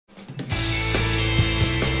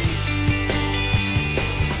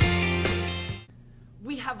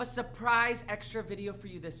have a surprise extra video for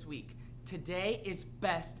you this week. Today is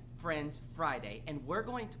Best Friends Friday, and we're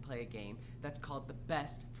going to play a game that's called the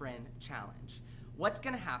Best Friend Challenge. What's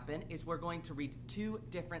going to happen is we're going to read two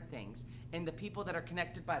different things, and the people that are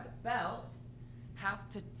connected by the belt have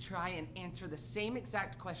to try and answer the same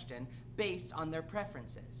exact question based on their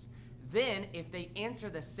preferences. Then, if they answer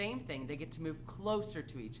the same thing, they get to move closer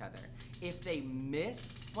to each other. If they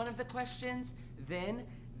miss one of the questions, then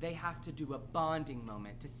they have to do a bonding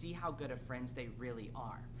moment to see how good of friends they really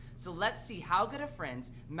are. So let's see how good of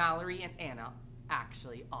friends Mallory and Anna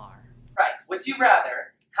actually are. Right, would you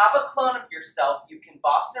rather have a clone of yourself you can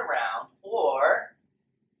boss around, or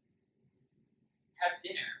have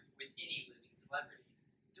dinner with any living celebrity?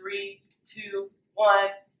 3, 2, 1.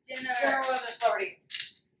 Dinner. Dinner with a celebrity.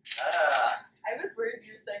 I was worried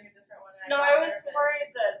you were saying a different one. No, I was worried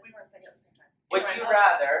that we weren't saying it at the same time.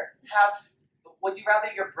 Would you rather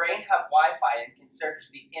your brain have Wi-Fi and can search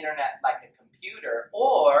the internet like a computer,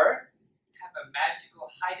 or have a magical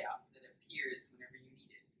hideout that appears whenever you need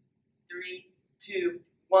it? 3, 2,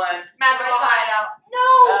 1. Magical hideout.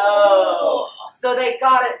 No! So they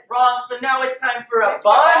got it wrong, so now it's time for a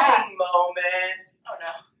bonding moment. Oh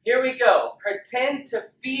no. Here we go. Pretend to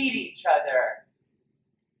feed each other.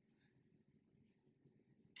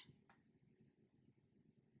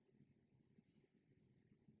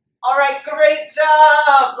 All right, great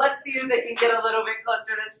job. Let's see if they can get a little bit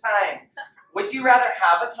closer this time. Would you rather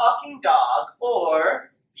have a talking dog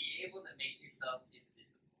or Be able to make yourself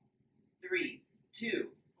invisible? 3, 2,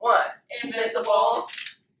 1. Invisible.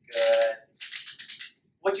 Good.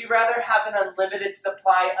 Would you rather have an unlimited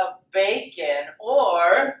supply of bacon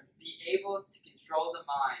or Be able to control the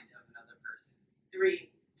mind of another person?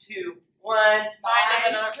 3, 2, 1. Mind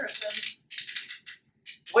of another person.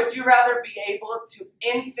 Would you rather be able to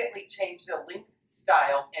instantly change the length,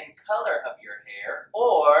 style, and color of your hair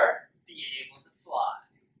or Be able to fly?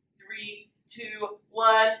 3, 2,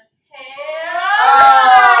 1. Hair.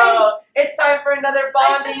 Oh! It's time for another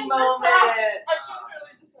bonding moment. I couldn't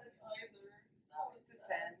really decide either. That was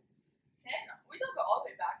 10. 10? We don't go all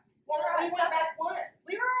the way back. We went 7. back one.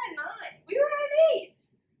 We were at 9. We were at 8.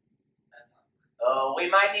 That's not Oh, we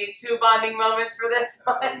might need 2 bonding moments for this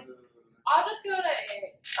one. I'll just go to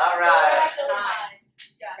 8. All Go right. back to 9.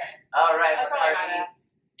 Yeah. Okay. All right, That's probably McCartney. not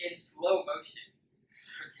In slow motion,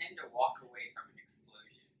 pretend to walk away from an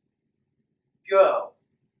explosion. Go.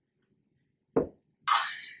 Or is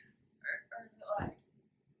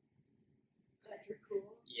it like you're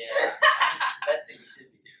cool? Yeah, that's what you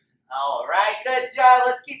should be doing. All right, good job.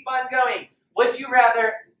 Let's keep on going. Would you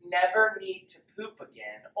rather never need to poop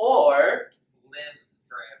again or Live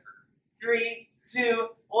forever. 3, 2,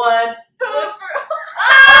 1. Poop.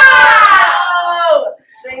 Oh!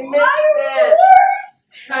 They missed it.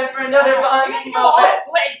 Time for another bonding moment.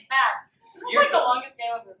 Wait, Matt. This is like the longest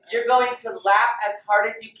game of this. You're going to laugh as hard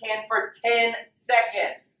as you can for 10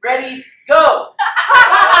 seconds. Ready? Go!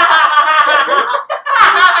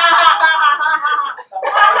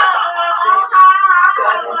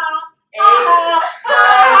 7, 8,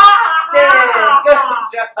 9, 10. Good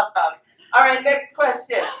job. All right, next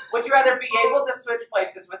question. Would you rather be able to switch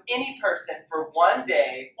places with any person for one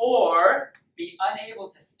day or Be unable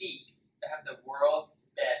to speak, but have the world's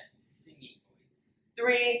best singing voice?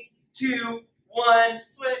 3, 2, 1.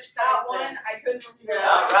 Switch That places. one, I couldn't remember.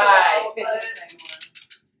 All right. But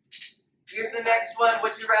Here's the next one.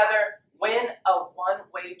 Would you rather win a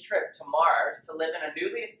one-way trip to Mars to live in a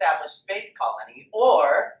newly established space colony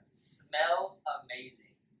or Smell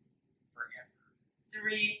amazing forever.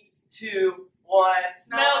 3, 2, 1.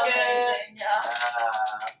 Smell good. amazing, yeah.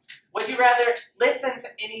 Would you rather listen to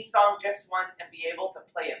any song just once and be able to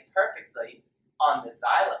play it perfectly on the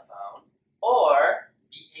xylophone or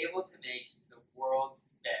Be able to make the world's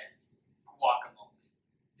best guacamole?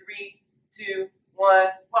 3, 2, 1.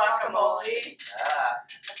 Guacamole.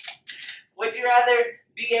 Would you rather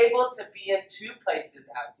be able to be in 2 places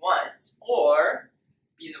at once or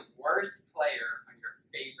Be the worst player on your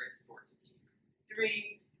favorite sports team?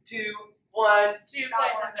 3, 2, 1. 2 That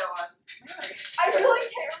places one. at once. I really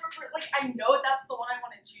can't remember. Like, I know that's the one I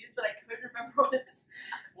want to choose, but I couldn't remember what it is.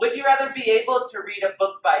 Would you rather be able to read a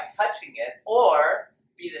book by touching it or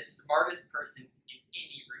Be the smartest person in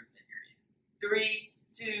any room that you're in? 3,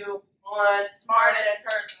 2, 1. Smartest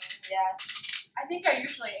person. Yeah. I think I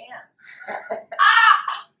usually am.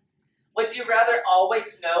 Would you rather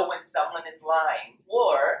always know when someone is lying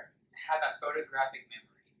or Have a photographic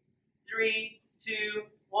memory? 3, 2,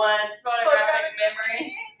 1. Photographic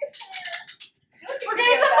memory. We're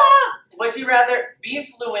getting Yeah. some love. Would you rather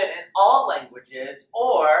be fluent in all languages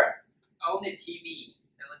or Own a TV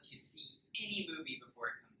that lets you see any movie before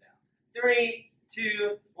it comes 3,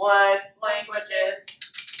 2, 1. Languages.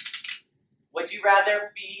 Would you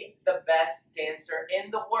rather be the best dancer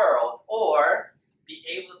in the world or Be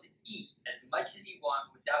able to eat as much as you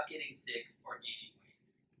want without getting sick or gaining weight.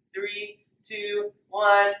 3, 2,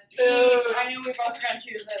 1. Food. I knew we both were gonna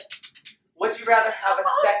choose it. Would you rather have a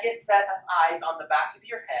second set of eyes on the back of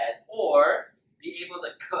your head or Be able to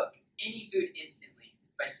cook any food instantly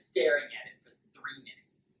by staring at it for 3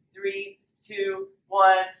 minutes. 3, 2,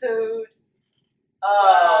 1. Food.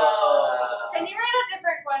 Oh. Can you read a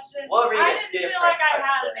different question? We'll read I a didn't feel different like I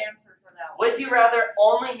had question. an answer for that one. Would you rather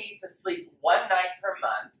only need to sleep 1 night per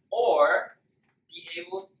month or Be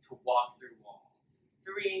able to walk through walls.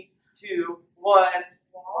 3, 2, 1.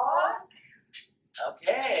 What?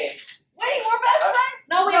 Okay. Wait, we're best friends?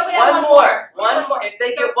 No, we No, have we have One one more. more. One more. If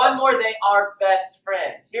they get one more, they are best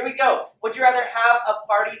friends. Here we go. Would you rather have a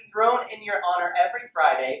party thrown in your honor every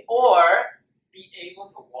Friday or Be able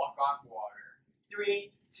to walk on water.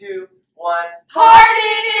 3, 2, 1. Party!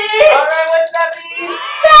 All right, what's that mean?